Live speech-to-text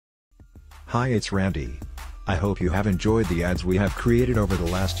Hi, it's Randy. I hope you have enjoyed the ads we have created over the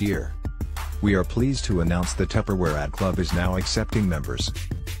last year. We are pleased to announce the Tuperware Ad Club is now accepting members.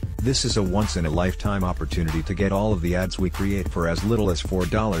 This is a once-in-a-lifetime opportunity to get all of the ads we create for as little as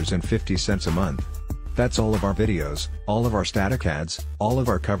 $4.50 a month. That's all of our videos, all of our static ads, all of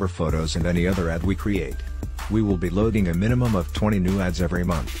our cover photos and any other ad we create. We will be loading a minimum of 20 new ads every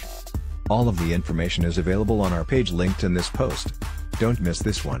month. All of the information is available on our page linked in this post. Don't miss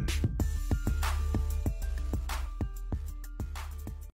this one.